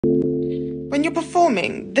when you're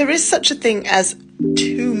performing, there is such a thing as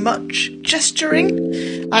too much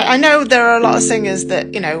gesturing. I know there are a lot of singers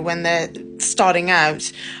that, when they're starting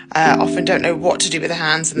out, often don't know what to do with their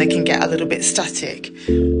hands and they can get a little bit static.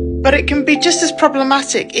 But it can be just as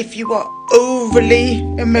problematic if you are overly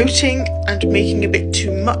emoting and making a bit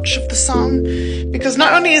too much of the song, because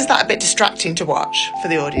not only is that a bit distracting to watch for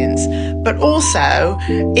the audience, but also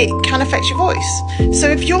it can affect your voice. So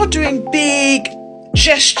if you're doing big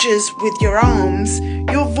gestures with your arms,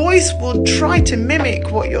 your voice will try to mimic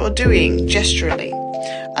what you're doing gesturally.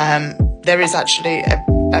 There is actually a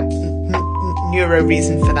neuro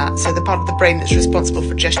reason for that. So the part of the brain that's responsible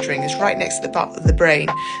for gesturing is right next to the part of the brain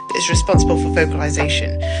that is responsible for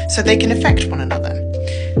vocalization. So they can affect one another.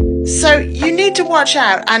 So you need to watch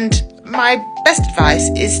out, and my best advice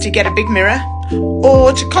is to get a big mirror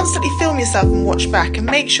or to constantly film yourself and watch back and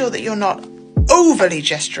make sure that you're not overly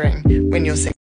gesturing when you're singing.